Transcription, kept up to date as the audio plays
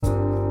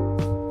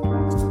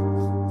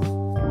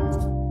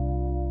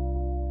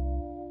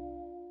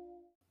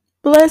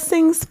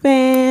Blessings,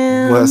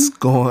 fam. What's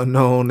going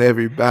on,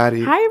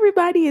 everybody? Hi,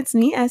 everybody. It's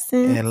me,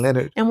 Essence. And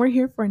Leonard. And we're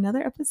here for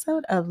another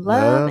episode of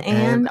Love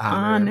and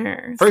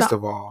Honor. First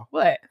of all,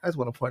 what? I just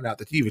want to point out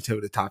that you even tell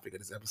me the topic of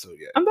this episode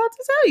yet. I'm about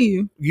to tell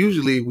you.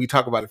 Usually we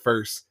talk about it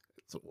first.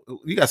 So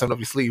you got something up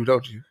your sleeve,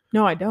 don't you?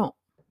 No, I don't.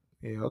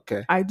 Yeah,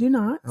 okay. I do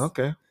not.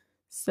 Okay.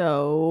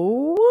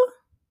 So,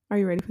 are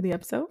you ready for the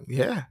episode?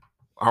 Yeah.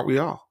 Aren't we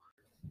all?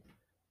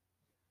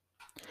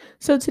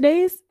 So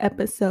today's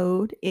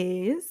episode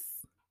is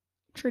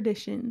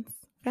traditions.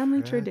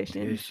 Family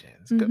traditions.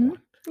 Good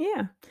one.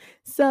 Yeah.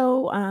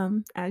 So,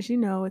 as you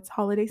know, it's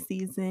holiday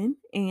season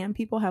and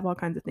people have all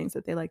kinds of things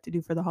that they like to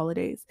do for the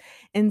holidays.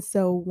 And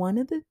so one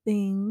of the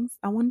things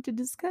I wanted to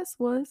discuss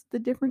was the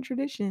different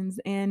traditions.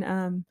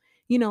 And,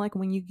 like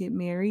when you get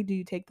married, do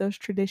you take those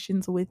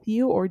traditions with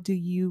you or do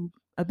you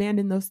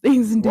abandon those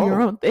things and do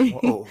your own thing?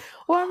 Whoa.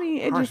 Well, I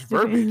mean, it Harsh just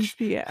depends. verbiage.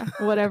 Yeah.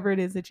 Whatever it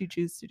is that you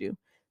choose to do.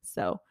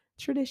 So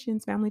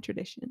traditions, family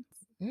traditions.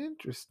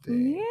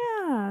 Interesting.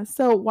 Yeah.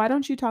 So why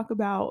don't you talk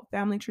about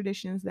family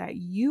traditions that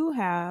you've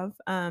had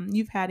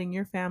in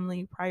your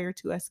family prior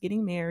to us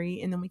getting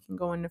married, and then we can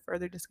go into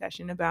further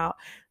discussion about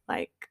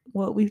like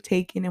what we've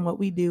taken and what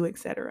we do,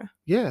 etc.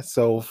 Yeah.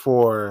 So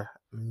for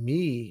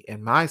me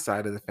and my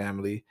side of the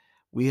family,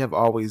 we have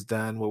always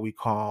done what we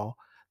call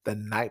the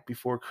night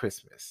before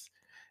Christmas.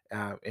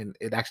 And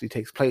it actually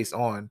takes place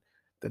on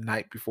the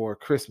night before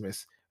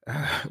Christmas.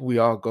 We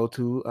all go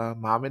to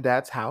mom and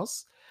dad's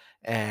house,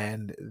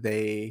 and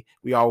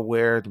we all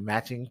wear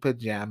matching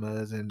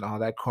pajamas and all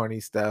that corny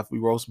stuff. We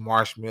roast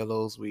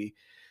marshmallows. We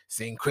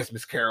sing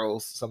Christmas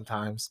carols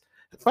sometimes.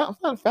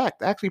 Fun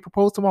fact, I actually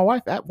proposed to my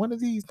wife at one of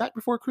these night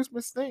before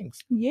Christmas things.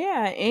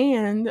 Yeah,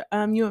 and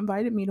you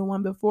invited me to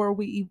one before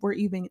we were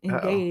even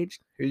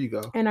engaged. Here you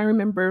go. And I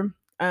remember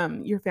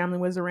your family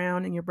was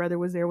around and your brother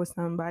was there with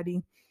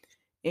somebody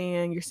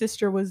and your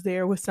sister was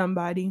there with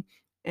somebody,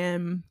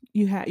 and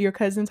you had your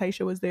cousin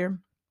Taisha was there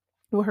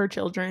with her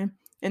children,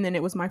 and then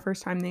it was my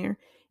first time there,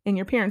 and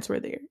your parents were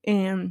there,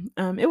 and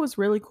it was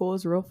really cool. It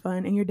was real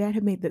fun, and your dad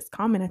had made this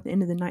comment at the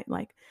end of the night,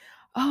 like,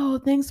 "Oh,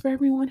 thanks for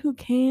everyone who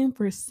came.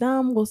 For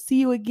some, we'll see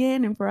you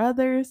again, and for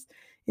others,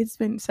 it's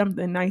been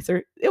something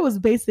nicer." It was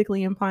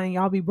basically implying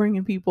y'all be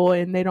bringing people,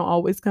 and they don't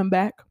always come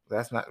back.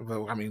 That's not.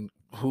 Well, I mean,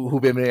 who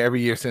been there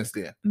every year since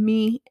then?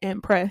 Me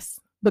and Press.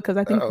 Because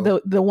I think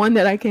the one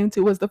that I came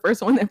to was the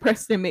first one that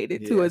Preston made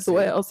it to as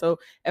well. So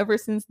ever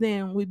since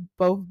then, we've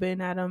both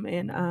been at them,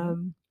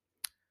 and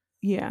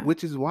yeah.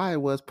 Which is why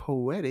it was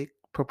poetic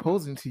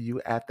proposing to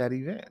you at that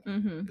event.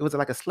 Mm-hmm. It was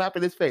like a slap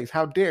in his face.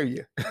 How dare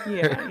you?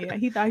 Yeah.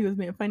 He thought he was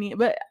being funny,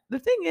 but the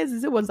thing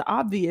is it was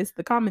obvious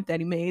the comment that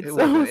he made. It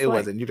wasn't.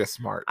 Wasn't. You're just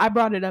smart. I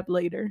brought it up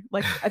later.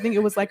 Like I think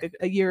it was like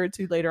a year or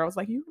two later. I was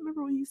like, "You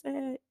remember when you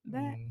said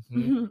that?"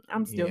 Mm-hmm.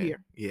 I'm still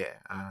here. Yeah.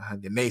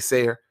 The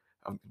naysayer.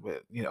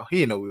 But he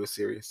didn't know we were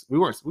serious. We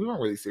weren't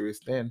really serious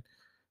then.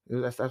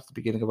 That's the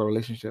beginning of our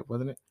relationship,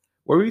 wasn't it?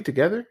 Were we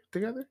together? I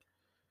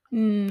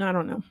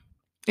don't know.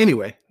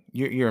 Anyway,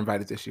 you're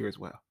invited this year as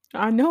well.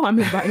 I know I'm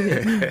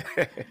invited.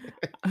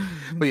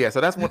 But yeah, so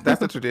that's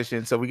the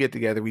tradition. So we get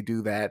together, we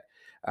do that,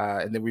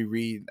 and then we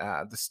read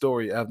the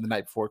story of the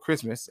night before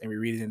Christmas, and we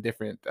read it in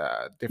different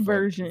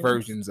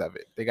versions of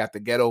it. They got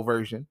the ghetto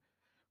version,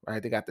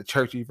 right? They got the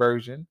churchy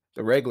version,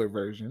 the regular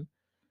version.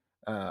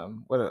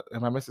 Am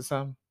I missing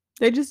something?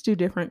 They just do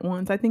different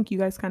ones. I think you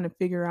guys kind of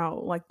figure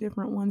out like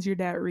different ones. Your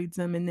dad reads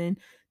them, and then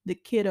the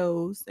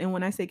kiddos. And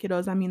when I say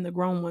kiddos, I mean the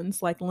grown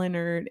ones, like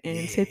Leonard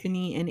and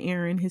Tiffany and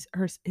Aaron, his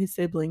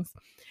siblings.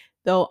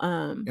 They'll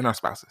and our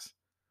spouses.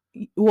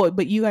 Well,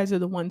 but you guys are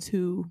the ones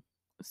who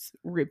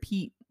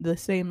repeat the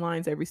same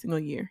lines every single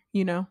year.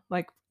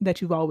 Like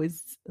that you've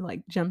always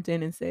like jumped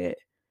in and said.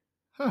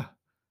 Huh?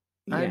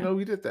 Yeah. I didn't know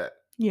we did that.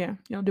 Yeah,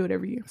 y'all do it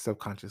every year.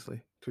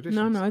 Subconsciously.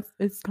 Traditions. No,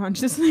 it's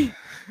consciously.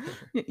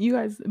 You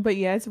guys, but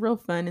yeah, it's real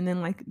fun. And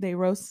then like they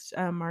roast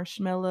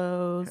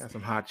marshmallows,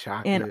 some hot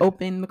chocolate, and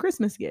open the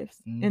Christmas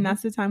gifts. Mm-hmm. And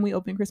that's the time we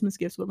open Christmas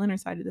gifts with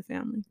Leonard's side of the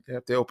family.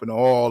 Yep, they open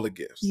all the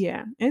gifts.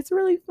 Yeah, it's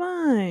really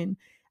fun.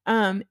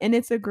 And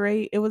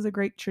it was a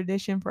great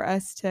tradition for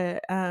us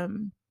to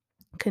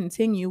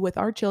continue with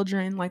our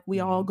children. Like we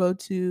all go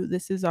to,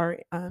 this is our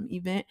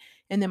event,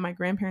 and then my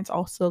grandparents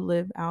also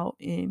live out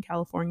in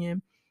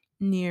California,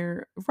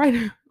 near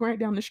right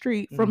down the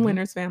street from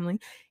Leonard's family,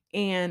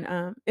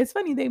 and it's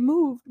funny, they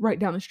moved right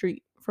down the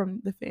street from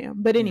the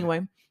fam, but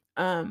anyway,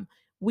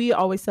 we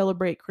always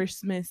celebrate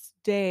Christmas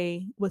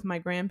Day with my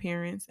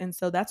grandparents, and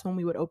so that's when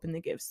we would open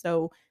the gifts.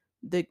 So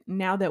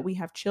now that we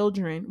have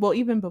children, well,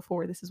 even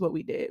before this is what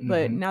we did,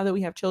 but now that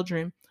we have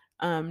children,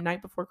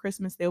 night before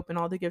Christmas, they open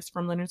all the gifts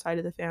from Leonard's side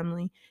of the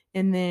family.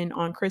 And then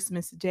on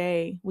Christmas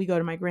Day, we go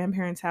to my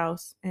grandparents'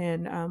 house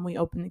and they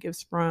open the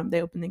gifts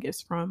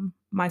from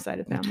my side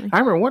of the family. I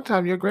remember one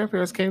time your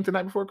grandparents came the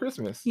night before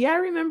Christmas. Yeah, I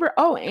remember.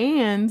 Oh,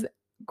 and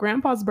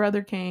grandpa's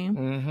brother came,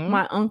 Mhm.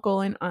 my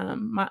uncle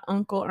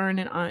Ern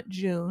and Aunt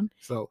June,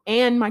 So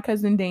and my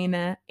cousin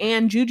Dana,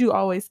 and Juju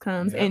always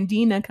comes, yeah. and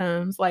Dina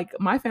comes. Like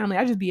my family,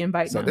 I just be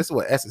inviting So them. this is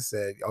what Essence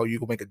said. Oh, you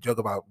gonna make a joke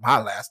about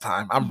my last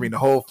time? I'm bringing the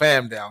whole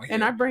fam down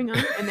And I here. bring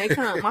them, and they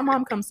come. My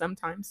mom comes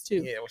sometimes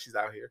too. Yeah, when she's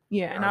out here.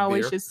 Yeah, and Our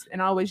beer.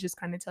 I always just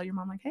kind of tell your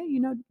mom like, hey,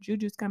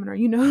 Juju's coming, or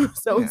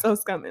so and Yeah.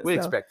 so's coming. We So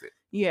expect it.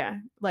 yeah,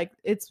 like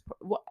it's.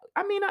 Well,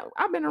 I mean,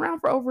 I've been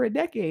around for over a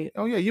decade.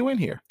 Oh yeah, you in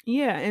here.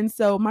 Yeah, and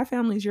so my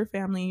family's your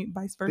family,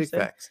 vice Big versa.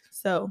 facts.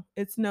 So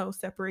it's no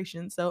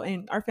separation. So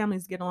and our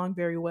families get along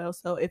very well.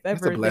 So if It's a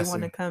ever they want to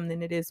blessing. come,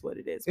 then it is what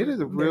it is. It is a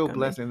They're real coming.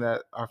 blessing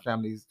that our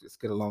families just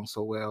get along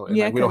so well, and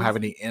Yeah, like we don't have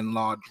because any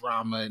in-law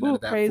drama and none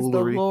of that praise the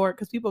foolery. Lord,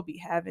 because people be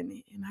having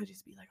it, and I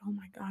just be like, oh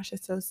my gosh,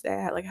 it's so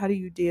sad. Like, how do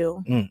you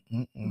deal?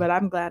 But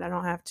I'm glad I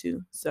don't have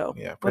to. So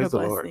Yeah, what a praise the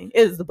Lord. blessing! It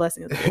is the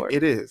blessing of the Lord.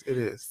 It is. It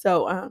is.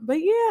 So, but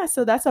yeah,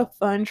 so that's a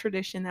fun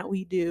tradition that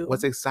we do.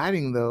 What's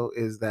exciting though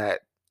is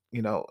that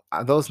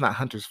though it's not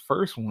Hunter's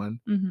first one,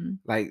 Mm-hmm.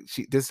 like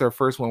this is her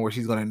first one where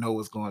she's gonna know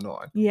what's going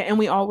on. Yeah, and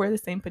we all wear the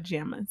same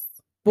pajamas.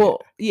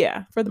 Well,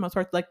 yeah, for the most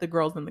part, like the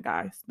girls and the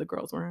guys. The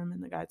girls wear them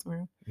and the guys wear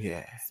them.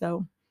 Yeah.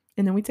 So,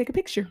 and then we take a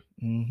picture.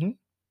 Mm-hmm.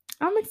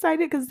 I'm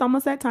excited because it's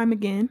almost that time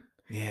again.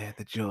 Yeah,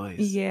 the joys.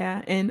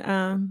 Yeah, and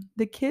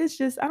the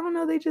kids I don't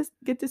know, they just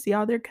get to see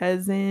all their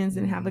cousins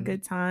and have a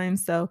good time.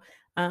 So,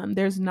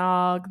 there's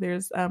nog,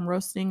 there's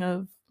roasting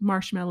of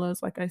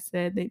marshmallows, like I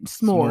said,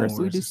 s'mores.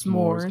 We do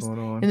s'mores, going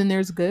on. and then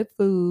there's good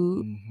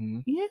food. Mm-hmm.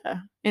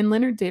 Yeah, and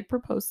Leonard did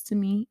propose to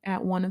me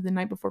at one of the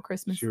night before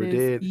Christmases, Sure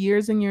did.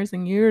 years and years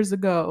and years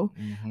ago.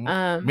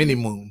 Mm-hmm. Many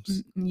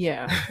moons.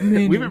 Yeah,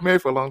 we've been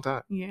married for a long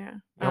time. Yeah,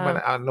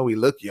 I know we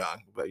look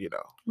young, but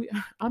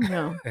I'm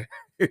young.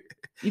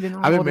 Even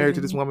I've been married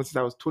to this woman since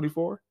I was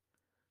 24,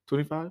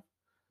 25.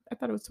 I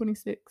thought it was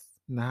 26.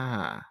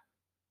 Nah,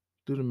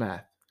 do the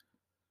math.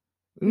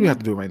 You have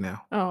to do it right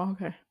now. Oh,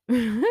 okay.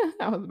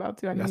 I was about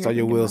to. I saw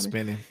your wheels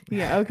spinning.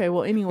 Yeah. Okay.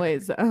 Well,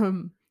 anyways,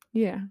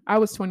 yeah, I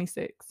was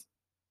 26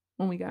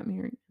 when we got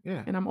married.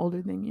 Yeah, and I'm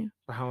older than you.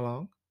 For how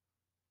long?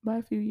 By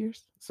a few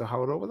years. So how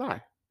old was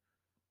I?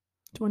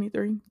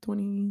 23,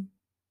 20.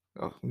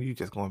 Oh, you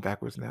just going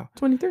backwards now.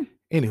 23.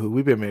 Anywho,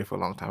 we've been married for a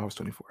long time. I was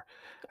 24.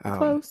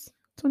 Close.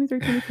 23,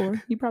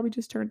 24. You probably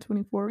just turned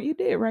 24. You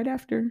did right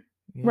after,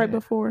 right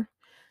before.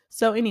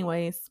 So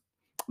anyways,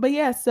 but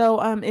yeah, so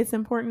it's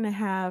important to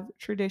have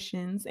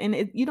traditions,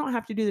 and you don't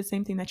have to do the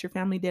same thing that your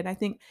family did. I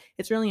think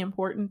it's really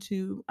important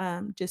to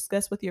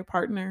discuss with your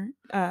partner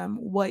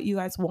what you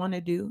guys want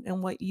to do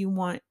and what you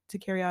want to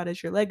carry out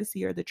as your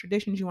legacy or the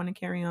traditions you want to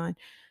carry on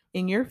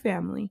in your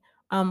family.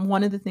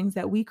 One of the things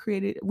that we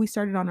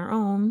started on our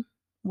own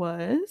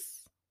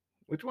was...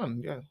 Which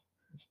one? Yeah.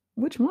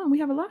 Which one? We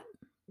have a lot.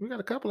 We got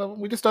a couple of them.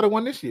 We just started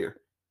one this year.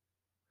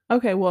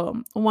 Okay, well,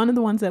 one of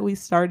the ones that we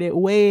started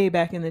way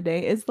back in the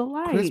day is the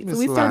lights. Christmas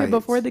we started lights.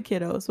 Before the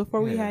kiddos,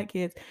 before we had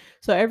kids.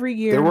 So every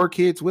year there were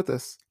kids with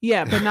us.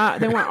 Yeah, but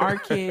they weren't our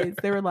kids.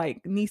 They were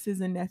like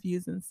nieces and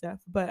nephews and stuff.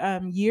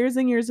 But years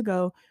and years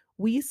ago,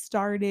 we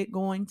started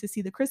going to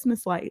see the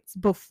Christmas lights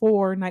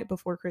night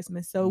before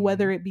Christmas. So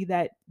whether it be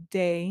that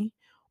day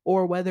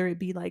or whether it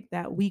be like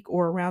that week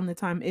or around the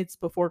time it's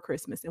before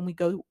Christmas, and we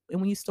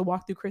used to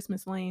walk through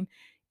Christmas Lane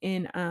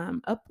in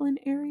Upland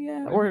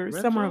area or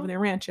Rancho? Somewhere over there,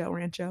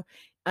 Rancho.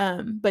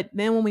 But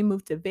then when we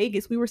moved to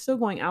Vegas, we were still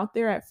going out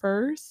there at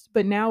first,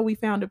 but now we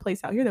found a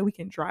place out here that we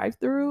can drive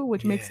through,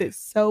 which makes it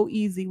so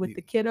easy with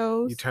the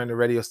kiddos. You turn the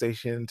radio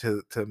station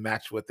to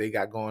match what they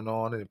got going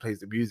on, and it plays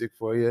the music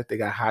for you. They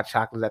got hot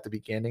chocolate at the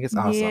beginning. It's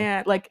awesome.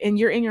 Yeah, and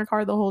you're in your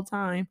car the whole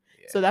time.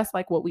 Yeah. So that's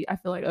like what I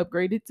feel like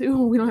upgraded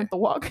to. We don't have to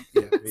walk.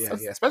 Yeah.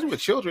 Especially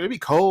with children, it'd be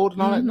cold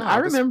and all that. No, I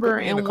remember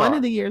in one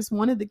of the years,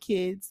 one of the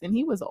kids, and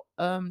he was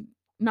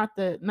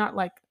not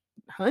like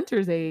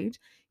Hunter's age.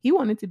 He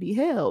wanted to be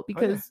held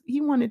because he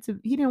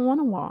didn't want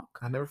to walk.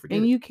 I never forget.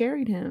 And you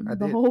carried him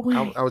whole way.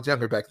 I was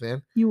younger back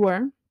then. You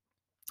were.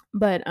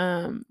 But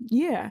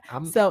yeah.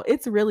 So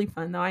it's really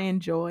fun though. I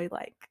enjoy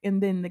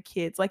and then the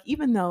kids,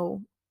 even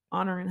though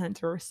Honor and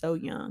Hunter are so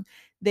young,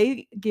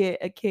 they get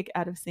a kick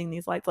out of seeing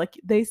these lights.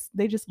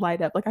 They just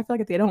light up. I feel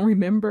like if they don't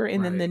remember,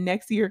 and then the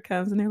next year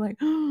comes and they're like,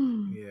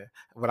 oh. Yeah.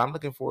 What I'm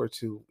looking forward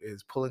to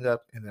is pulling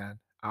up, and then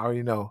I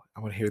already know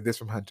I'm gonna hear this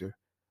from Hunter.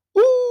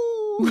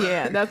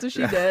 Yeah, that's what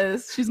she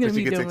does. She's gonna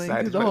be doing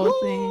the whole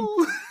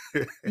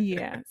thing.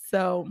 Yeah.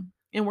 So,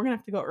 and we're gonna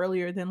have to go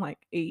earlier than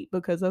 8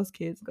 because those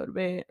kids go to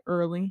bed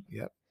early.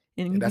 Yep.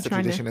 And that's a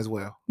tradition as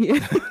well.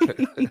 Yeah,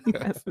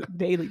 that's a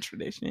daily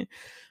tradition.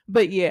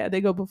 But yeah,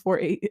 they go before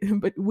 8.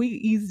 But we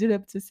eased it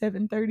up to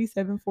 7:30,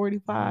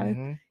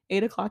 7:45.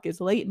 8 o'clock is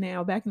late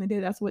now. Back in the day,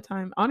 that's what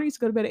time Honor used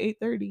to go to bed at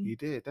 8:30. He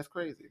did. That's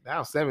crazy.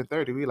 Now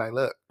 7:30, we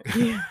look.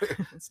 Yeah,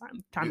 it's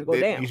time to go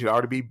down. You should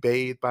already be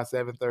bathed by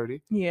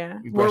 7:30. Yeah,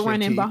 we're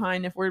running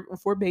behind if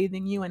we're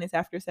bathing you and it's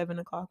after 7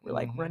 o'clock. We're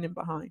running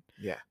behind.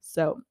 Yeah.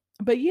 So.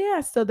 But yeah,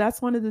 so that's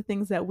one of the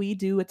things that we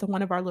do. It's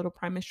one of our little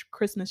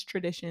Christmas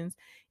traditions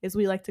is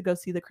we like to go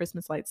see the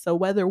Christmas lights. So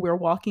whether we're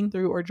walking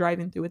through or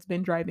driving through, it's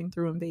been driving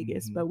through in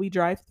Vegas, but we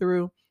drive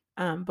through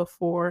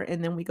before,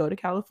 and then we go to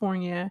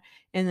California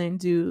and then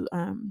do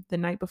the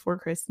night before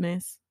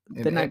Christmas.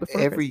 And The night before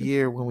every Christmas.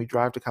 year when we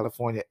drive to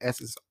California,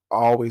 Essence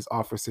always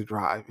offers to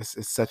drive.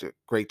 It's such a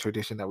great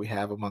tradition that we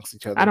have amongst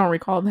each I other. don't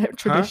recall that Huh?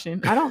 tradition.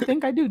 I don't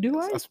think I do. Do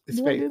I? It's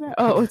Do I fake. do that?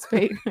 Oh, it's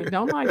fake.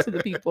 Don't lie to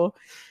the people.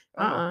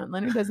 Oh,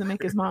 Leonard doesn't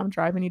make his mom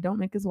drive, and he don't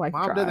make his wife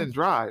mom drive. doesn't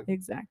drive.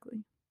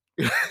 Exactly.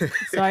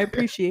 So I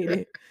appreciate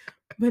it.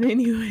 But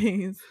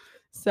anyways,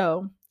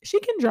 so she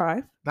can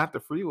drive. Not the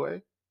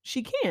freeway.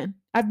 She can.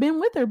 I've been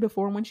with her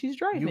before when she's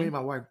You made driving. my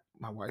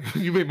wife.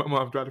 You made my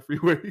mom drive the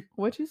freeway.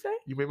 What you say?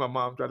 You made my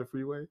mom drive the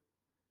freeway.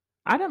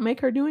 I don't make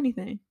her do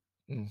anything.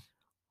 Mm.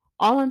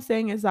 All I'm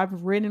saying is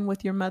I've ridden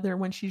with your mother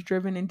when she's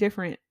driven in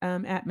different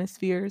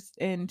atmospheres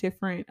and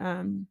different,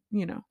 and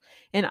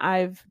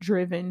I've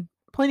driven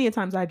plenty of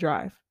times. I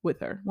drive with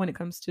her when it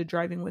comes to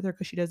driving with her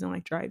because she doesn't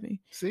like driving.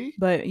 See,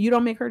 But you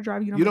don't make her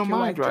drive. You don't you make don't your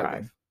mind wife driving.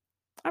 drive.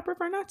 I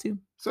prefer not to.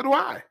 So do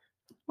I.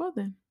 Well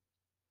then,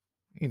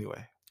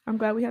 Anyway, I'm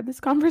glad we had this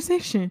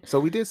conversation. so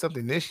we did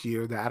something this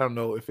year that I don't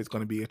know if it's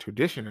going to be a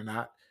tradition or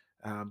not.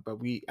 But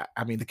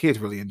I mean, the kids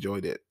really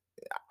enjoyed it.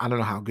 I don't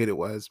know how good it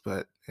was,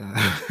 but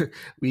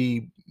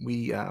we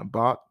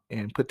bought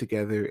and put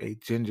together a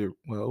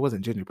well, it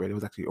wasn't gingerbread, it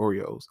was actually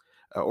Oreos,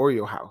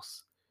 Oreo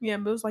house. Yeah,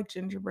 but it was like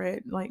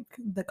gingerbread. Like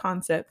the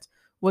concept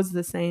was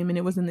the same, and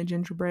it was in the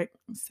gingerbread.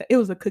 It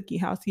was a cookie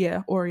house.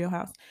 Yeah, Oreo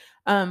house.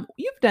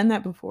 You've done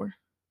that before.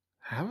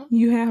 Have I?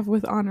 You have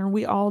with Honor.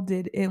 We all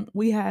did, and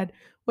we had.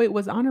 Wait,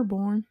 was Honor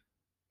born?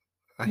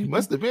 He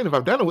must have been if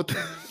I've done it with.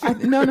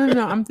 No.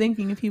 I'm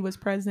thinking if he was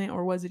present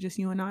or was it just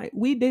you and I?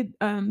 We did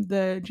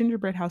the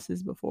gingerbread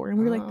houses before, and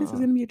we were like, this is Oh,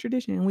 gonna be a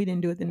tradition, and we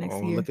didn't do it the next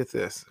well, year. look at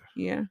this.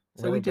 Yeah,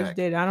 so Run we it just back.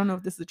 did. I don't know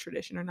if this is a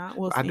tradition or not.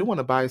 We'll I see. do want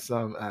to buy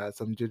some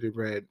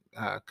gingerbread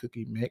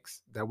cookie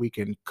mix that we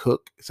can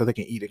cook so they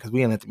can eat it because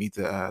we didn't let them eat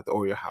the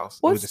Oreo house.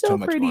 Well, It it's was just too still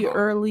much pretty going on.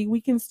 early. We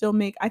can still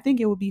make. I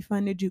think it would be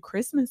fun to do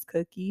Christmas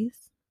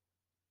cookies.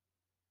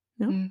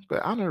 No?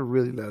 But Honor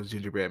really loves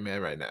gingerbread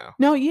man right now.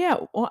 No, yeah.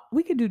 Well,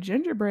 we could do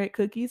gingerbread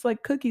cookies,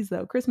 like cookies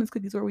though, Christmas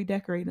cookies where we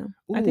decorate them.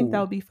 I think that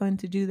Ooh, would be fun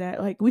to do that.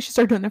 Like we should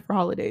start doing that for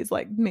holidays,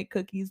 like make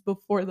cookies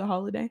before the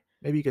holiday.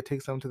 maybe you could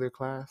take some to their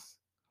class.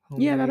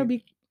 Yeah, that'll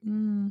Homemade.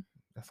 be.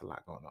 That's a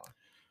lot going on.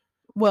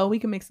 Well, we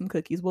can make some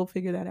cookies. We'll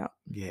figure that out.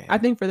 Yeah. I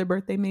think for their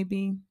birthday,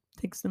 maybe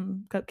take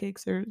some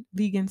cupcakes or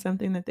vegan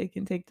something that they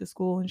can take to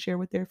school and share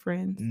with their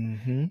friends.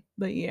 Mm-hmm.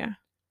 But yeah,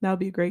 that'll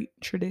be a great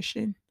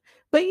tradition.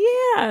 But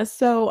yeah,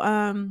 so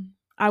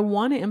I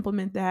want to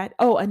implement that.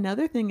 Oh,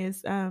 another thing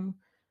is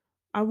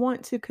I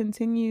want to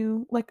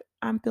continue like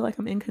I feel like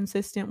I'm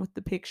inconsistent with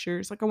the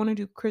pictures. Like I want to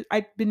do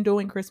I've been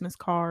doing Christmas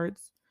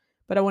cards,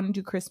 but I want to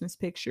do Christmas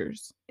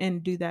pictures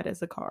and do that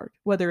as a card,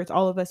 whether it's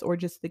all of us or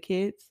just the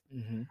kids.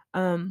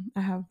 Mm-hmm.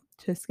 I have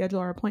to schedule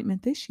our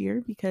appointment this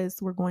year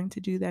because we're going to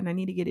do that and I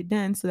need to get it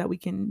done so that we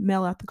can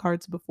mail out the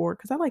cards before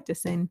because I like to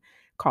send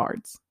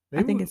cards.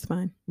 I think it's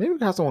fun. Maybe we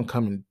can have someone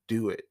come and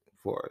do it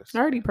for us. I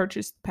already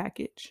purchased the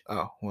package.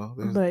 Oh, well,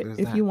 But there's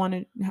if that. you want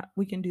to,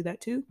 we can do that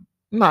too.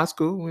 No, it's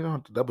cool. We don't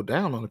have to double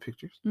down on the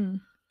pictures.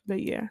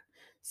 But yeah.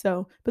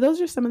 So, but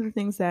those are some of the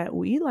things that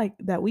we like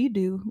that we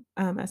do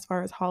as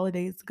far as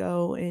holidays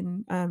go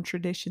and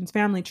traditions,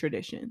 family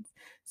traditions.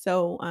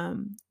 So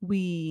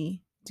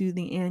we do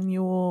the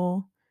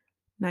annual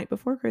night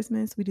before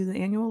Christmas, we do the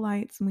annual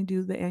lights, and we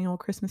do the annual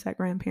Christmas at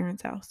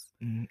grandparents' house.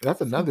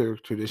 That's another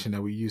tradition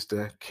that we used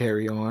to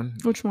carry on.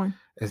 Which one?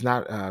 It's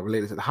not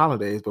related to the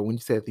holidays, but when you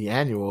said the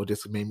annual, it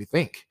just made me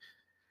think.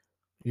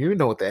 You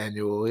know what the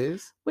annual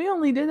is? We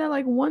only did that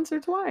like once or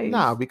twice.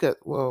 Nah, because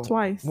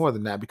Twice. more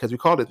than that, because we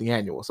called it the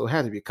annual, so it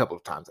had to be a couple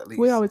of times at least.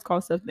 We always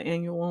call stuff the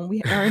annual,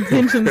 and our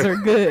intentions are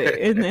good,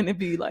 and then it'd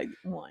be like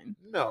one.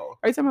 No.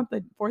 Are you talking about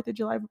the 4th of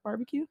July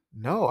barbecue?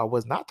 No, I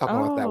was not talking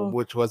about that,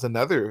 which was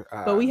another.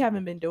 But we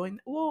haven't been doing.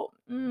 Well,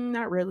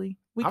 not really.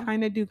 We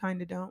kind of do,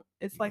 kind of don't.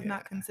 It's like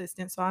not Yeah.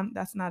 consistent, so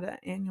that's not an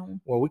annual.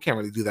 Well, we can't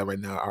really do that right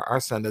now. Our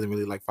son doesn't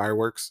really like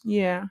fireworks.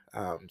 Yeah.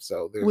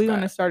 So there's We're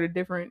gonna start a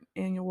different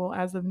annual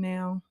as of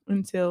now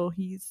until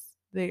he's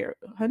there.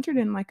 Hunter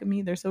didn't like him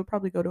either, so we'll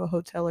probably go to a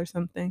hotel or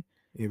something.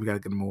 Yeah, we gotta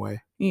get him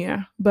away.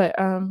 Yeah, but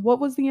what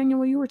was the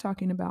annual you were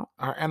talking about?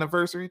 Our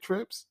anniversary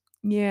trips.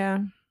 Yeah.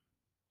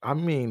 I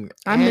mean,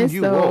 I miss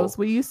those.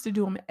 We used to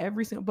do them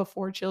every single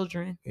before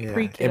children,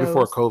 pre-kiddos. And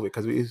before COVID,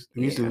 because we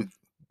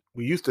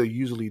used to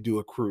usually do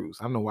a cruise.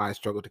 I don't know why I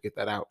struggled to get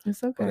that out.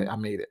 It's okay. But I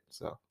made it.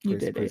 So you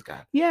did praise it.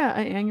 God. Yeah,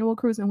 an annual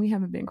cruise, and we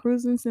haven't been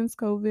cruising since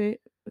COVID.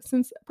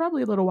 Since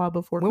probably a little while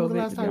before when COVID.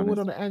 When was the last time we went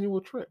on an annual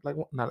trip? Like,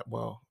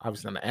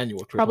 obviously not an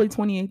annual trip. Probably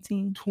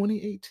 2018.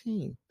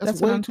 2018. That's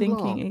what I'm thinking.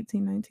 Long.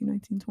 18, 19,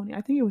 19, 20.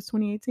 I think it was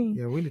 2018.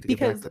 Yeah, we need to get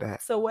back to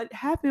that. So what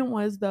happened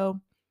was though,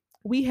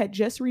 we had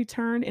just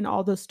returned and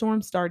all the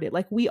storms started.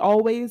 Like we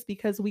always,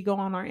 because we go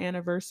on our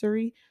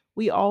anniversary,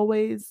 we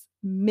always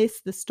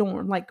miss the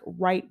storm like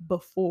right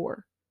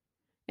before.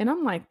 And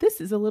I'm like,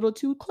 "This is a little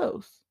too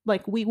close."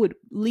 Like, we would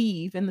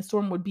leave and the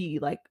storm would be,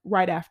 like,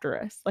 right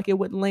after us. Like, it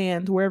would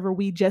land wherever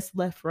we just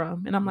left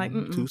from, and I'm like,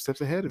 Mhm, 2 "Mm-mm,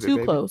 steps ahead of it, too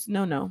baby. close.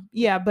 No, no."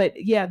 Yeah, but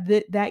yeah,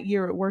 that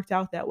year it worked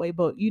out that way,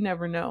 but you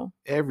never know.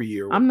 Every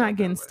year I'm worked not out that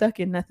getting way. stuck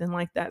in nothing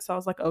like that, so I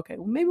was like, "Okay,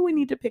 well, maybe we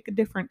need to pick a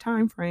different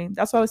time frame."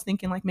 That's why I was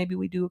thinking, like, maybe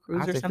we do a I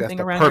cruise or think that's something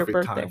the around your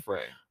perfect time birthday.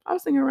 frame. I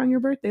was thinking around your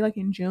birthday, like,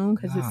 in June,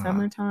 because it's Nah,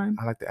 summertime.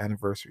 I like the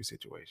anniversary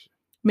situation.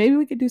 Maybe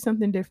we could do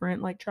something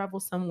different, like travel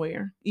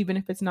somewhere, even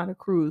if it's not a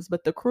cruise.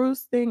 But the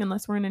cruise thing,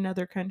 unless we're in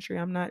another country,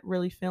 I'm not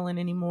really feeling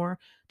anymore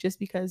just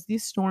because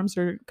these storms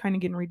are kind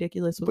of getting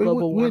ridiculous with But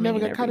global we ain't warming never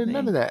and got caught in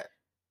none everything. of that.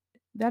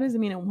 That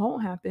doesn't mean it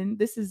won't happen.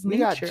 This is We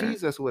got nature.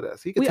 Jesus with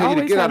us. He could We tell you to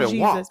always get out have and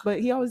Jesus, walk. but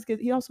he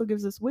also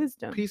gives us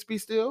wisdom. Peace be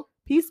still.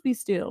 Peace be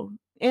still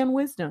and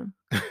wisdom.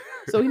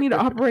 So we need to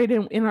operate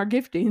in our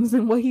giftings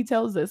and what he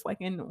tells us,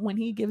 like in when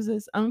he gives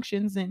us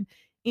unctions and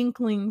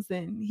inklings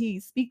and he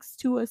speaks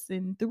to us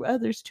and through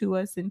others to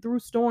us and through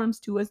storms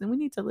to us, and we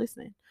need to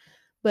listen.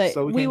 But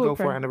So we we can't would go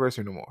for our pray.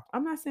 anniversary no more.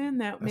 I'm not saying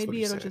that That's what you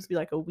maybe it'll said. just be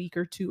like a week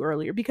or two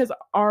earlier because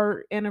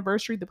our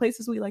anniversary, the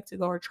places we like to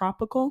go are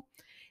tropical,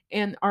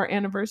 and our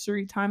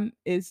anniversary time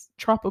is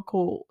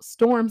tropical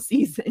storm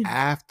season.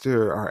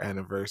 After our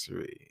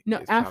anniversary No,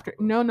 is after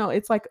tropical. no, no,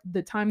 it's like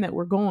the time that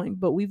we're going,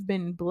 but we've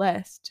been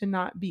blessed to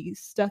not be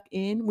stuck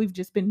in. We've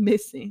just been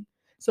missing.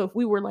 So if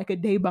we were like a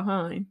day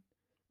behind,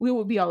 we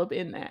would be all up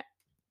in that.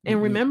 You, And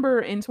you,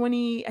 remember in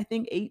 20, I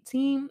think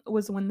 18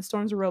 was when the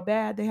storms were real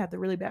bad. They had the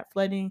really bad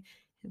flooding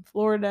in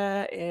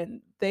Florida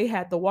and they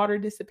had the water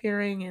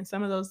disappearing in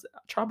some of those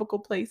tropical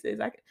places.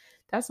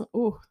 That's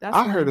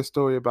I heard when a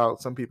story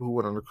about some people who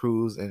went on a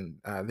cruise and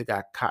they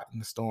got caught in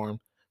the storm,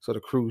 so the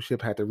cruise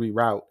ship had to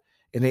reroute,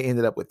 and they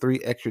ended up with 3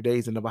 extra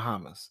days in the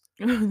Bahamas.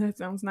 that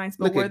sounds nice,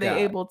 but Look were at they God.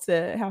 able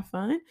to have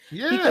fun?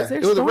 Because Yeah,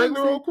 it was a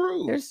regular old there's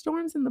cruise.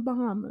 storms in the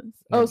Bahamas.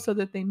 Oh, Mm, so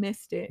that they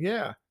missed it.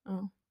 yeah.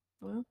 Oh,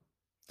 well,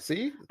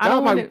 See, I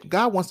don't want to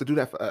God wants to do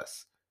that for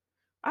us.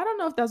 I don't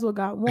know if that's what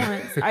God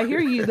wants. I hear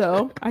you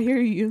though. I hear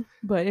you.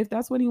 But if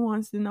that's what he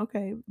wants, then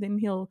okay, then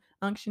he'll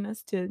unction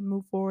us to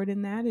move forward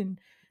in that and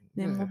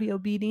then we'll Yeah, be just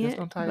obedient.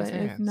 don't tie his But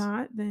if hands.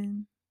 not,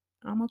 then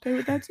I'm okay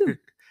with that too.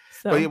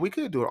 But yeah, So, we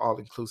could do an all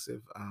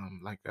inclusive,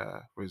 like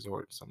a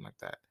resort, something like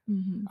that.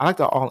 mhm. I like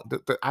the all.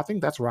 I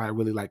think that's why I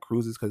really like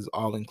cruises because it's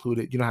all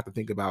included. You don't have to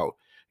think about,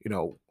 you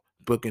know,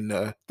 booking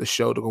the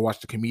show to go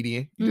watch the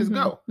comedian. You just Mhm.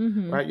 go,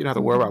 Mhm. right? You don't have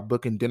to worry Mhm. about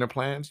booking dinner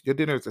plans. Your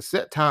dinner is a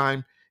set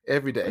time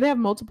every Or day. they have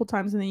multiple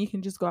times and then you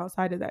can just go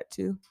outside of that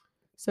too.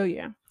 So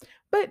yeah.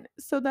 But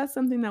so that's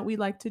something that we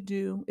like to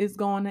do is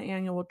go on an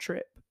annual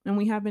trip. And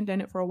we haven't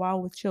done it for a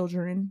while with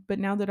children, but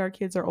now that our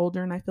kids are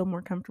older and I feel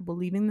more comfortable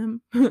leaving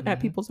them at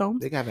Hmm. people's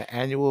homes, They got an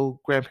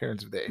annual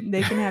grandparents' day,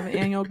 they can have an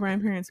annual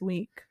grandparents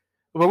week.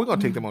 but we're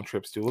gonna take them Mm, on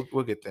trips too.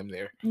 We'll get them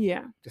there,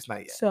 yeah. just not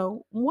yet.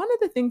 So one of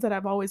the things that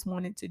I've always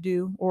wanted to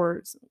do,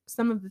 or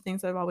some of the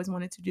things that I've always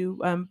wanted to do,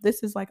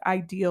 this is like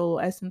ideal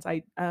essence.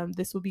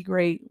 This would be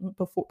great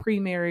before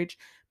pre-marriage,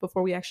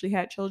 before we actually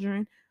had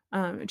children.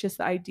 Just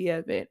the idea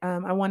of it.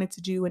 I wanted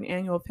to do an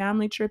annual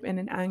family trip and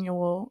an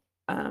annual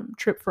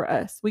trip for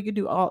us. We could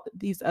do all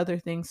these other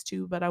things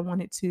too, but I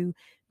wanted to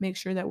make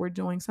sure that we're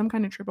doing some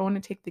kind of trip. I want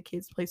to take the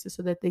kids places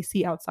so that they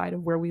see outside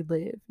of where we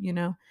live,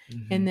 Hmm.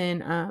 and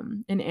then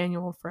an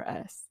annual for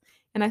us.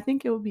 And I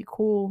think it would be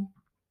cool.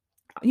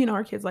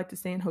 Our kids like to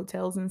stay in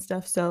hotels and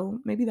stuff, so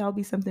maybe that'll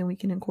be something we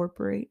can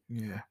incorporate.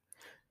 Yeah.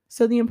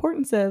 So the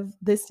importance of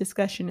this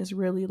discussion is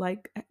really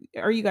like,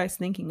 are you guys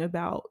thinking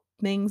about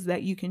things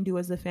that you can do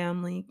as a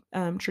family,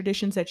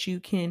 traditions that you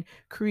can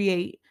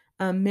create,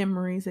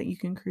 memories that you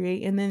can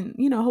create, and then,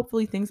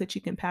 hopefully things that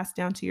you can pass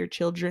down to your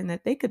children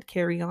that they could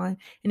carry on.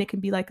 And it can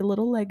be like a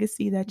little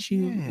legacy that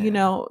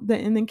Yeah.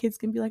 and then kids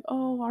can be like,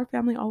 oh, our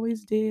family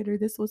always did, or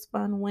this was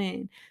fun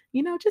when,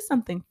 just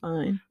something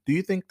fun. Do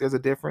you think there's a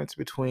difference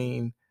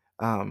between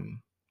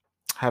um,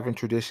 having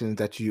traditions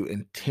that you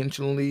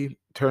intentionally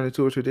turn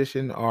into a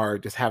tradition or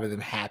just having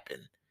them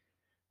happen?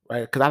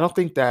 Right? Because I don't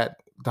think that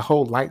the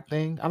whole light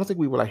thing, I don't think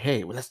we were like,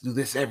 hey, well, let's do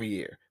this every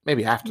year.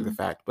 Maybe after the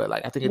fact, but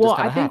like I think it Well, just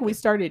kind I of think we happened.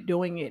 started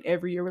doing it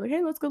every year. We're like,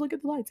 "Hey, let's go look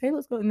at the lights. Hey,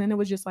 let's go." And then it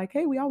was just like,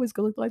 "Hey, we always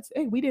go look at the lights.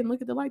 Hey, we didn't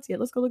look at the lights yet.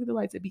 Let's go look at the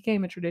lights." It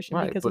became a tradition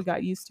Right. because we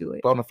got used to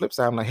it. But on the flip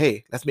side, I'm like,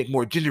 hey, let's make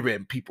more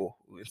gingerbread people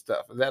and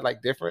stuff. Is that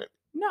like different?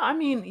 No, I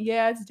mean,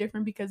 yeah, it's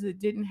different because it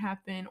didn't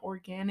happen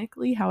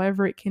organically.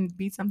 However, it can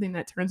be something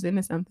that turns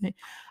into something.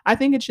 I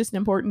think it's just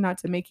important not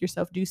to make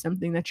yourself do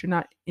something that you're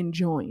not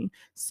enjoying.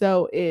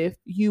 So if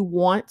you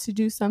want to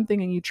do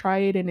something and you try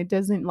it and it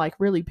doesn't like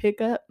really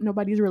pick up,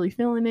 nobody's really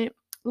feeling it,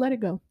 let it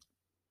go.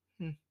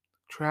 Hmm.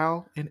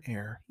 Trial and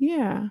error.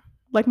 Yeah.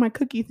 Like my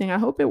cookie thing. I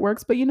hope it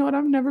works, but you know what?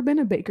 I've never been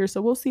a baker,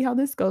 so we'll see how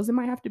this goes. It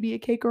might have to be a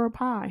cake or a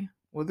pie.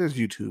 Well, there's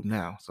YouTube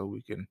now, so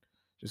we can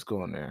just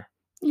go on there.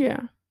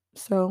 Yeah.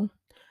 So,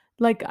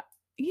 like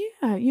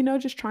yeah,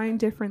 just trying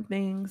different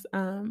things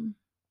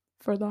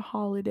for the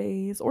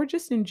holidays or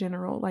just in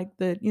general, like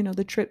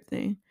the trip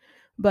thing.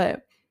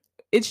 But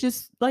it's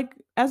just like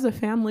as a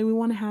family, we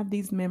want to have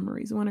these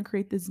memories. We want to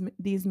create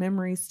these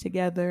memories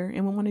together,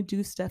 and we want to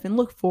do stuff and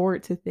look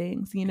forward to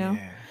things, you know?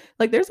 Yeah.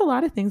 Like there's a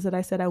lot of things that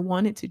I said I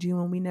wanted to do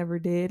and we never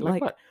did.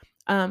 Like Like what?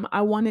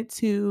 I wanted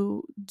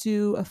to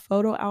do a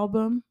photo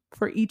album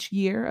for each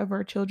year of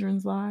our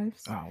children's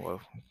lives. Oh,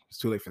 well, it's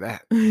too late for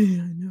that.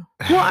 Yeah, I know.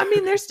 Well, I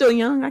mean, they're still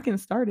young. I can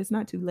start. It's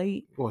not too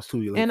late. Well, it's too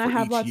late And I for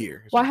have each lots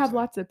year, is well, I what I'm have saying.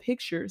 lots of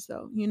pictures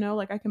though, you know,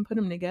 like I can put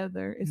them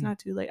together. It's Mm. not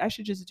too late. I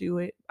should just do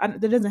it. That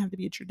doesn't have to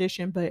be a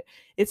tradition, but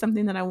it's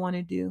something that I want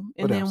to do.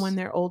 What And then when else?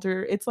 they're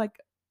older, it's like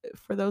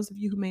for those of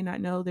you who may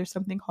not know, there's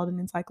something called an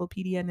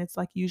encyclopedia, and it's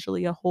like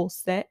usually a whole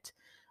set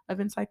of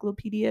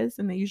encyclopedias,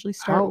 and they usually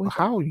start with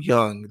How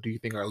young do you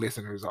think our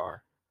listeners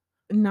are?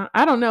 not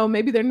I don't know,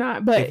 maybe they're not,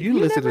 If but you you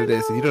listen to never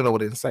this and you know. don't know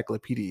what an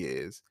encyclopedia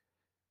is,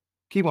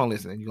 keep on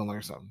listening. You're gonna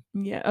learn something.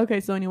 Yeah, okay,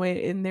 so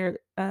anyway, in their,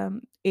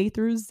 A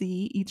through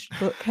Z, each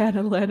book had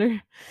a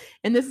letter,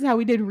 and this is how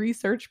we did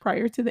research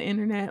prior to the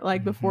internet,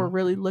 like, before Mhm.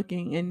 really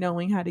looking and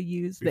knowing how to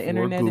use the Before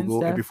internet and Google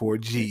and stuff. before Eh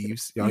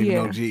Jeeves. Y'all even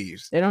know yeah,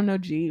 Jeeves. they don't know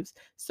Jeeves.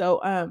 So,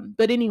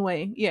 but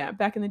anyway, yeah,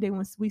 back in the day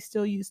when we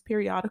still used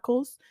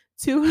periodicals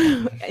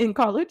to in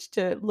college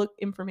to look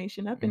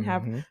information up and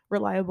have Mhm.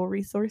 reliable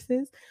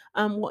resources.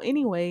 Well,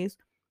 anyways,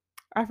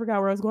 I forgot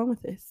where I was going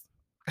with this.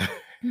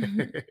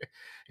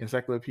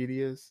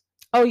 Encyclopedias?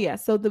 Oh yeah,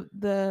 so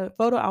the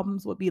photo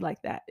albums would be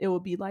like that. It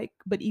would be like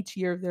but each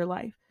year of their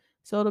life.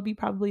 So it'll be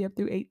probably up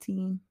through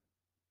 18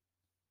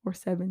 or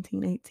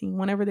 17, 18,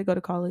 whenever they go to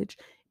college,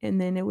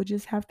 and then it would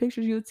just have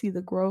pictures. You would see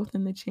the growth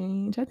and the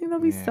change. I think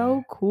that'd be Yeah. so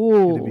It'd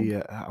cool. be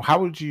a how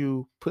would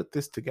you put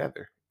this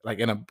together? Like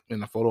in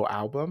a photo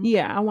album?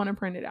 Yeah, I wanna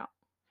print it out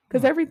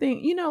because Huh.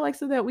 everything like,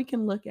 so that we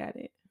can look at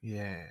it,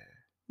 Yeah.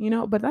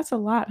 but that's a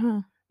lot,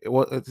 huh?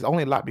 Well, it's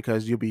only a lot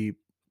because you'll be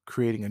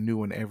creating a new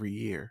one every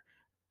year.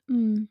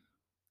 Mm,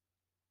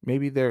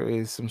 Maybe there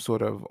is some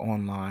sort of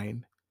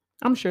online.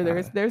 I'm sure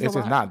there's a If there's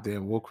lot. not,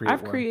 then we'll create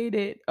I've one.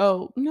 created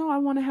oh, no, I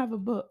wanna have a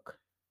book.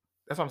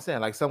 That's what I'm saying.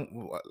 Like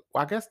well,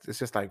 I guess it's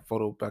just like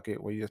photo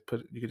bucket where you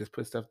can just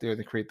put stuff there and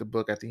then create the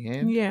book at the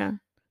end. Yeah.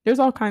 There's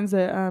all kinds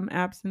of,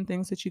 apps and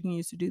things that you can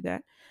use to do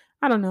that.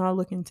 I don't know, I'll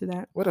look into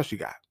that. What else you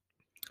got?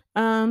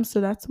 So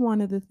that's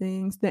one of the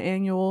things, the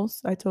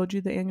annuals. I told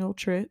you the annual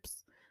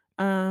trips.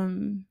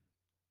 Um,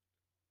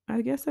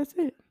 I guess that's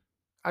it.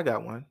 I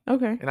got one.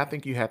 Okay. And I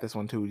think you had this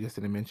one too, just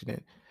didn't mention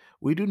it.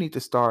 We do need to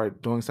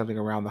start doing something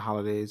around the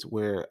holidays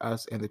where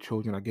us and the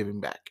children are giving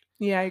back,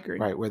 Yeah, I agree.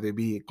 right? Whether it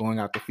be going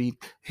out to feed.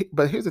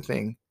 But here's the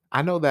thing.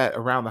 I know that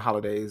around the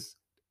holidays,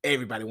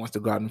 everybody wants to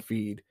go out and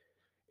feed.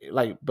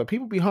 Like, but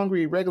people be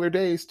hungry regular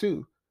days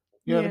too.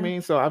 You know what I Yeah.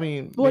 mean? So I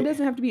mean, Well, it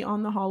doesn't have to be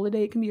on the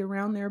holiday. It can be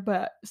around there,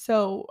 but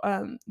so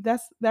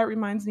that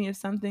reminds me of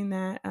something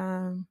that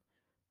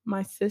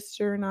my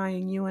sister and I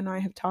and you and I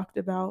have talked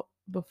about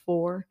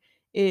before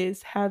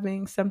is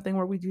having something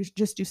where we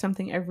just do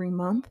something every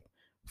month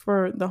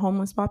for the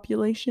homeless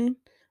population,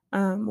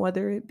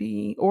 whether it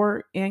be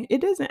and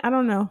it doesn't I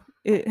don't know,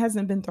 it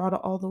hasn't been thought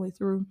all the way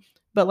through,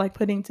 but like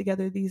putting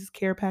together these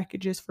care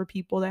packages for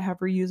people that have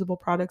reusable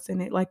products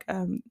in it, like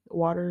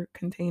water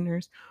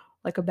containers,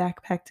 like a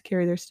backpack to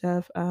carry their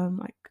stuff,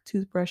 like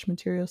toothbrush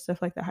materials,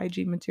 stuff like the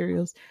hygiene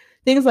materials,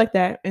 things like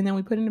that, and then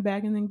we put in a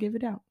bag and then give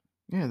it out.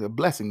 yeah, the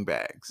blessing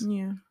bags.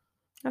 Yeah,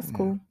 that's Yeah.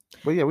 cool.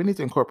 But yeah, we need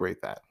to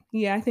incorporate that.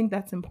 Yeah, I think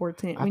that's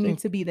important. I We need think,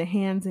 to be the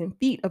hands and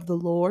feet of the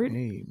Lord,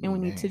 and we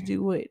need to amen.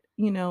 do what,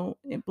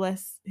 and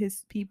bless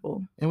his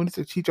people. And we need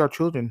to teach our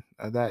children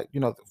that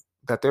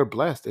that they're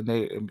blessed,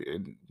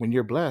 and when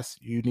you're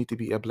blessed, you need to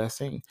be a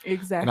blessing.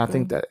 And I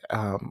think Exactly.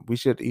 that we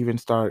should even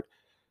start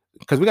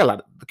because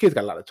the kids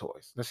got a lot of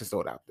toys. Let's just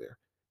throw it out there.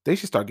 They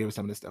should start giving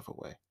some of this stuff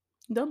away.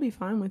 They'll be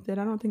fine with it.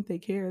 I don't think they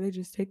care. They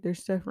just take their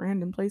stuff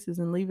random places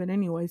and leave it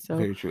anyway. So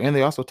Very true. And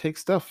they also take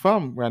stuff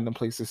from random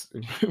places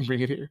and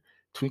bring it here.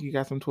 Twinkie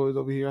got some toys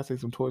over here. I take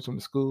some toys from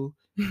the school.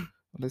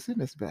 Let's send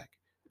this back.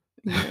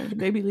 yeah,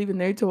 they be leaving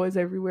their toys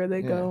everywhere they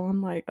Yeah. go.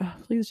 I'm like, oh,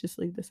 please just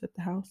leave this at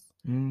the house.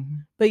 Hmm.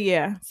 But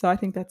yeah, so I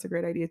think that's a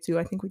great idea too.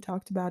 I think we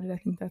talked about it. I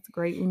think that's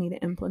great. We need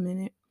to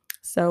implement it.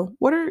 So,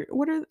 what are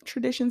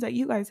traditions that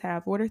you guys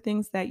have? What are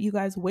things that you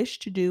guys wish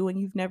to do and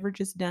you've never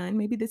just done?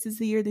 Maybe this is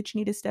the year that you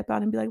need to step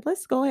out and be like,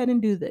 let's go ahead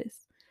and do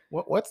this.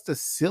 What's the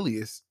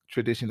silliest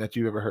tradition that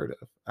you've ever heard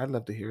of? I'd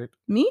love to hear it.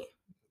 Me?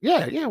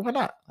 Yeah, yeah, why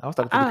not? I was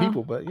talking to the Oh,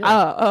 people, but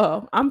yeah.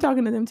 oh, I'm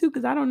talking to them too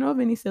because I don't know of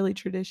any silly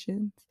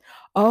traditions.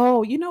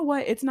 Oh, you know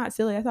what? It's not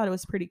silly. I thought it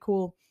was pretty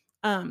cool.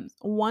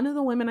 One of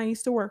the women I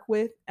used to work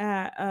with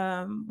at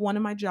one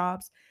of my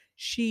jobs,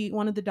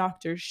 one of the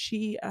doctors,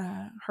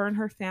 her and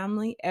her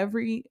family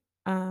every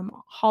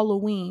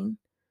Halloween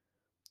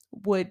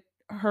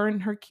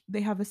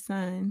they have a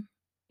son,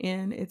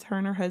 and it's her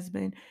and her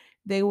husband.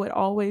 They would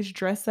always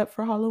dress up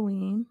for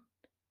Halloween,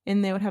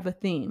 and they would have a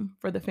theme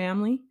for the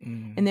family,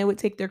 and Mm, they would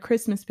take their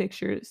Christmas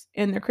pictures,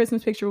 and their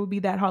Christmas picture would be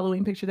that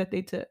Halloween picture that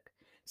they took.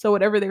 So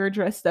whatever they were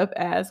dressed up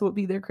as would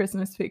be their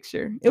Christmas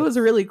picture. It was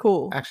that's really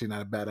cool. actually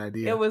not a bad It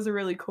idea. was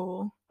really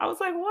cool. I was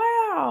like,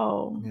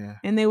 "Wow." Yeah.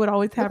 And they would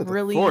always Look have at the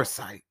really,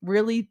 foresight.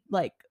 really,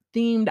 like,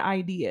 themed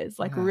ideas,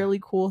 like Yeah. really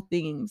cool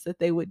things that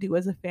they would do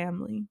as a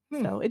family.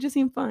 Hmm, So it just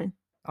seemed fun.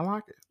 I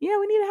like it. Yeah,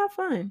 we need to have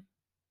fun.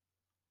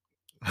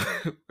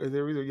 Is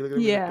there a reason you looking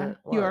at me like Yeah, that?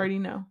 you Why? already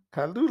know.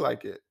 I do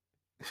like it.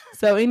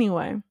 So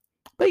anyway,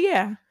 but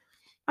yeah,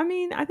 I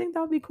mean, I think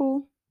that would be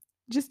cool.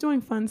 Just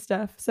doing fun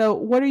stuff. So,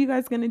 what are you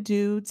guys going to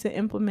do to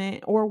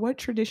implement, or what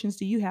traditions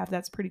do you have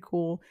that's pretty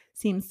cool?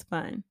 Seems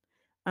fun.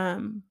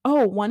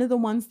 Oh, one of the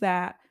ones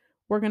that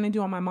we're going to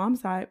do on my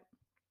mom's side,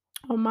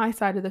 on my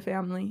side of the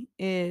family,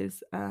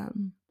 is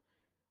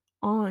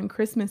on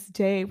Christmas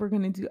Day, we're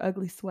gonna do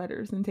ugly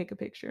sweaters and take a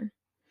picture.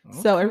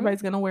 So Okay.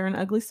 everybody's gonna wear an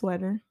ugly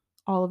sweater.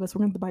 All of us, we're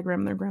gonna have to buy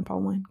grandma and grandpa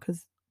one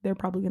because they're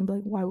probably gonna be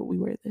like, "Why would we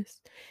wear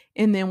this?"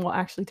 And then we'll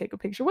actually take a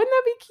picture. Wouldn't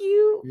that be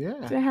cute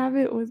Yeah. to have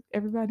it with I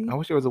everybody?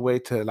 wish there was a way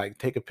to like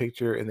take a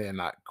picture and then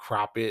like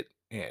crop it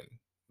and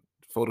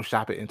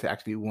Photoshop it into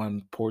actually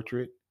one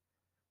portrait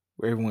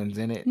where everyone's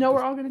in it. No, we're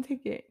Just all gonna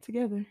take it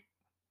together.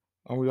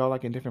 are we all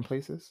like in different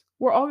places?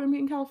 We're all gonna be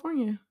in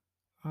California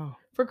Oh,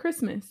 for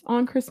Christmas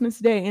on Christmas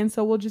Day, and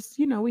so we'll just,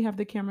 we have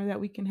the camera that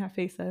we can have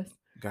face us,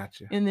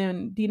 gotcha. and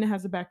then Dina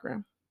has a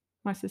background.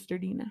 My sister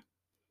Dina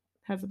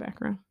has a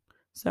background.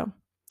 So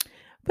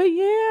But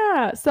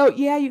yeah, so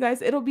yeah, you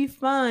guys, it'll be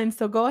fun.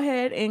 So go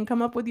ahead and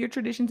come up with your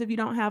traditions if you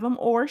don't have them,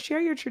 or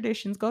share your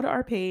traditions. Go to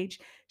our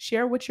page,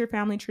 share what your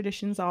family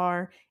traditions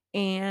are,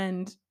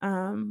 and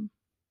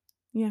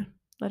yeah,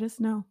 let us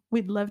know.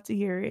 We'd love to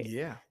hear it.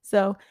 Yeah.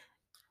 So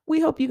we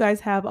hope you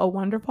guys have a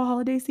wonderful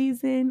holiday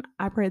season.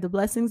 I pray the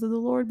blessings of the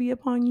Lord be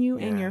upon you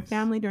and your Yes.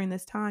 family during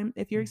this time.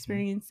 If you're Hmm.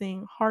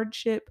 experiencing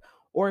hardship,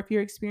 or if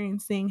you're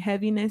experiencing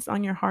heaviness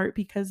on your heart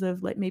because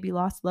of like maybe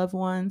lost loved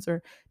ones,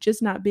 or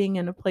just not being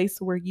in a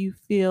place where you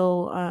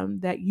feel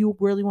that you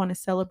really want to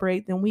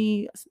celebrate, then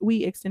we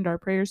extend our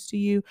prayers to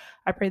you.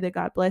 I pray that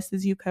God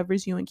blesses you,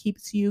 covers you, and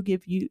keeps you,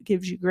 gives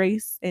you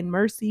grace and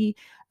mercy,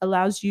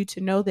 allows you to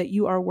know that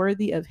you are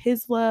worthy of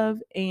His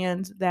love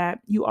and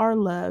that you are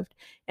loved,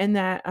 and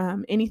that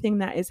anything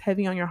that is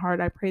heavy on your heart,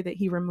 I pray that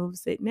He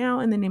removes it now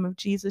in the name of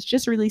Jesus.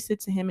 Just release it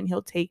to Him and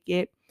He'll take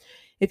it.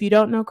 If you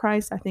don't know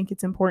Christ, I think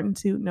it's important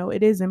to know,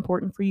 it is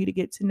important for you to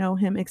get to know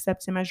Him,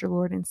 accept Him as your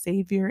Lord and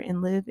Savior,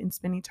 and live and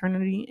spend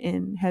eternity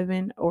in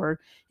heaven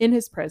or in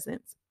His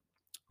presence.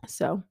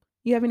 So,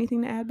 you have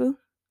anything to add, Boo?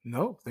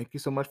 No, thank you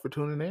so much for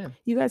tuning in.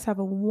 You guys have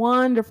a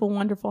wonderful,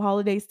 wonderful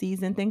holiday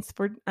season. Thanks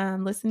for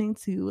listening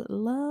to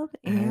Love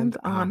And and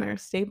honor. Honor.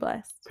 Stay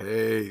blessed.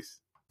 Peace.